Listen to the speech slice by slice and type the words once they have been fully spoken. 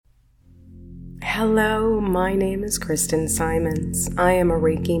Hello, my name is Kristen Simons. I am a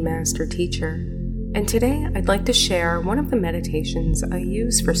Reiki Master Teacher, and today I'd like to share one of the meditations I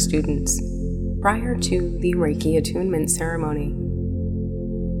use for students prior to the Reiki Attunement ceremony.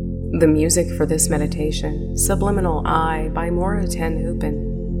 The music for this meditation, Subliminal I by Mora Ten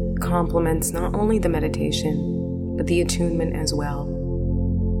Hupin, complements not only the meditation, but the attunement as well,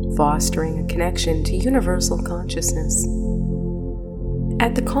 fostering a connection to universal consciousness.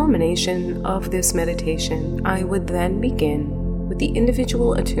 At the culmination of this meditation, I would then begin with the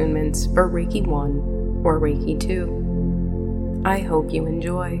individual attunements for Reiki 1 or Reiki 2. I hope you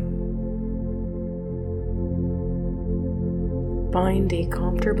enjoy. Find a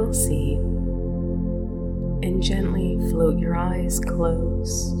comfortable seat and gently float your eyes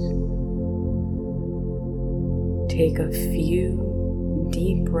closed. Take a few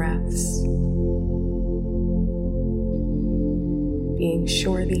deep breaths, being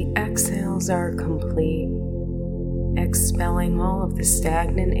sure the exhales are complete, expelling all of the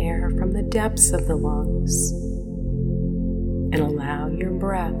stagnant air from the depths of the lungs, and allow your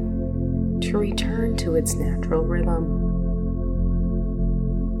breath to return to its natural rhythm.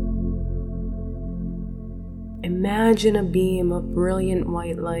 Imagine a beam of brilliant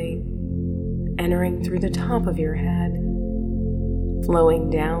white light entering through the top of your head,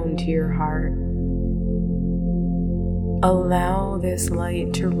 flowing down to your heart. Allow this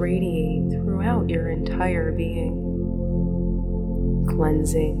light to radiate throughout your entire being,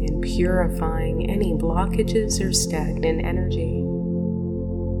 cleansing and purifying any blockages or stagnant energy.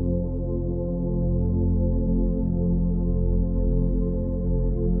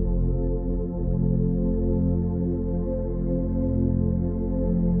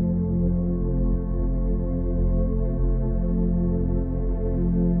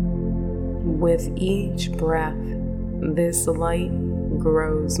 With each breath, this light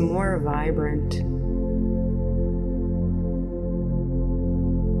grows more vibrant.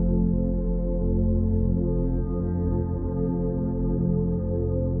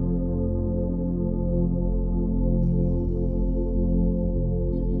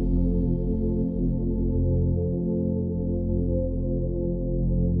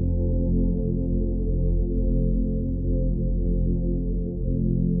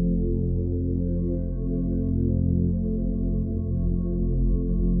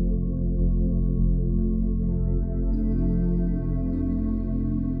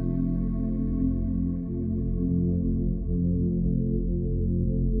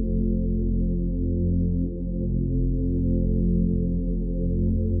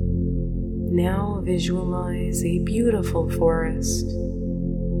 Now visualize a beautiful forest,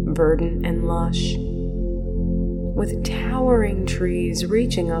 verdant and lush, with towering trees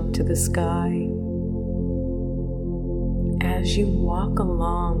reaching up to the sky. As you walk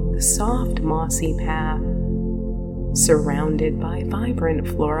along the soft mossy path, surrounded by vibrant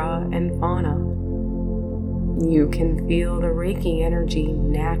flora and fauna, you can feel the Reiki energy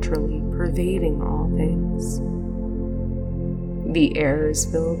naturally pervading all things. The air is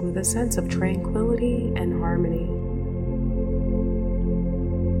filled with a sense of tranquility and harmony.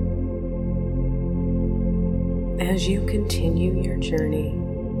 As you continue your journey,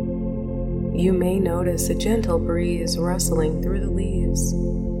 you may notice a gentle breeze rustling through the leaves,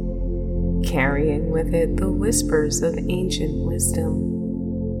 carrying with it the whispers of ancient wisdom.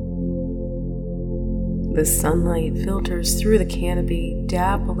 The sunlight filters through the canopy,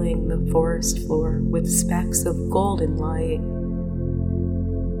 dappling the forest floor with specks of golden light.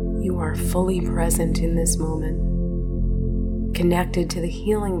 You are fully present in this moment, connected to the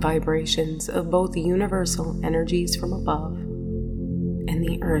healing vibrations of both the universal energies from above and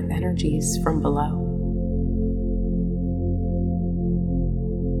the earth energies from below.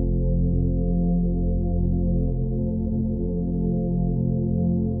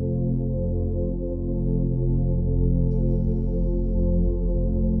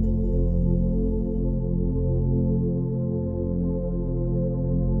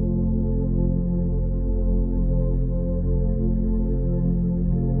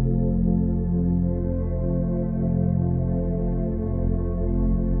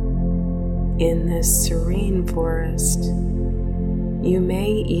 In this serene forest, you may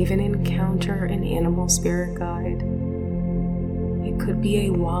even encounter an animal spirit guide. It could be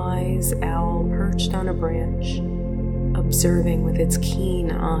a wise owl perched on a branch, observing with its keen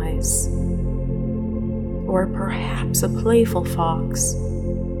eyes, or perhaps a playful fox,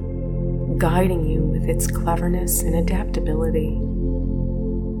 guiding you with its cleverness and adaptability.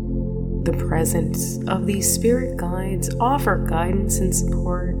 The presence of these spirit guides offer guidance and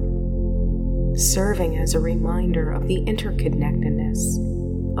support, serving as a reminder of the interconnectedness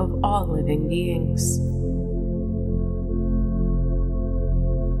of all living beings.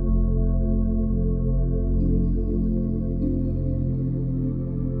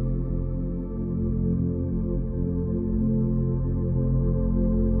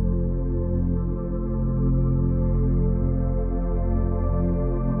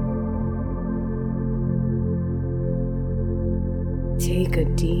 Take a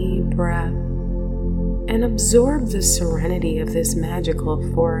deep breath and absorb the serenity of this magical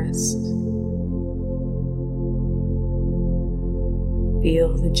forest.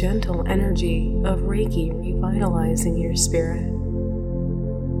 Feel the gentle energy of Reiki revitalizing your spirit,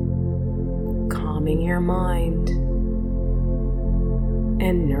 calming your mind,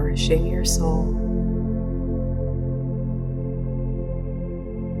 and nourishing your soul.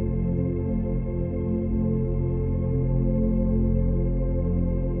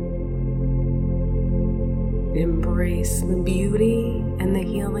 Embrace the beauty and the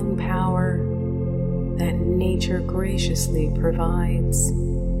healing power that nature graciously provides.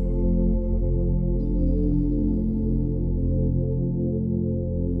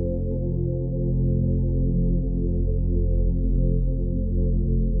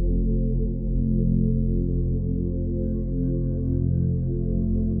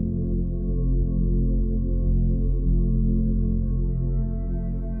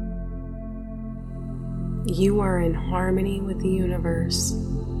 You are in harmony with the universe,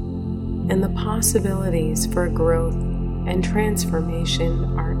 and the possibilities for growth and transformation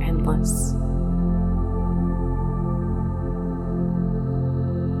are endless.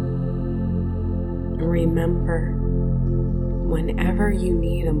 Remember, whenever you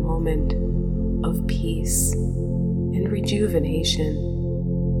need a moment of peace and rejuvenation,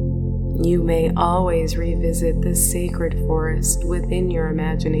 you may always revisit the sacred forest within your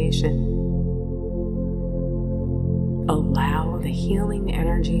imagination. Allow the healing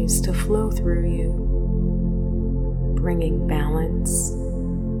energies to flow through you, bringing balance,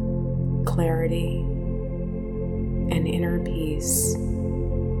 clarity, and inner peace.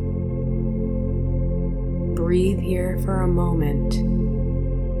 Breathe here for a moment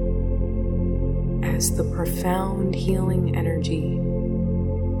as the profound healing energy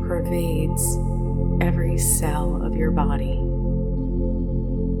pervades every cell of your body.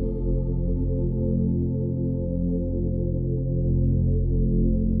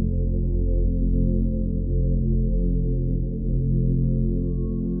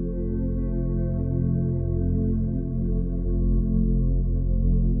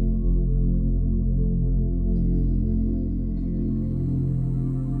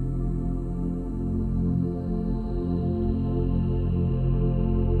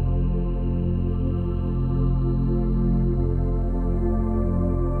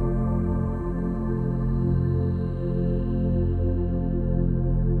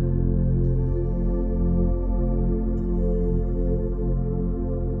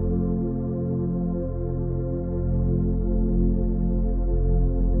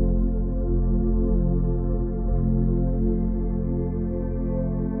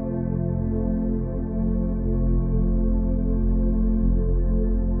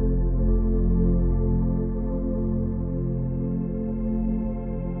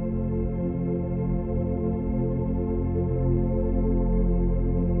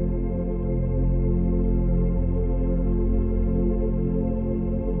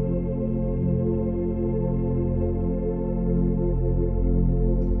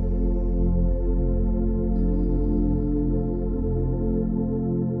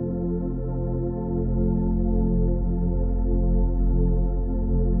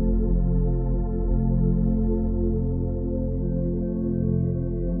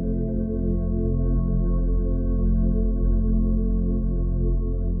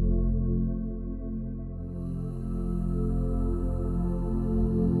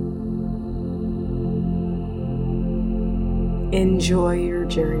 Enjoy your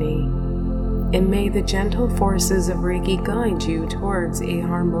journey, and may the gentle forces of Reiki guide you towards a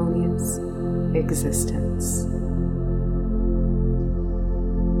harmonious existence.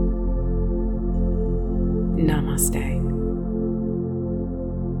 Namaste.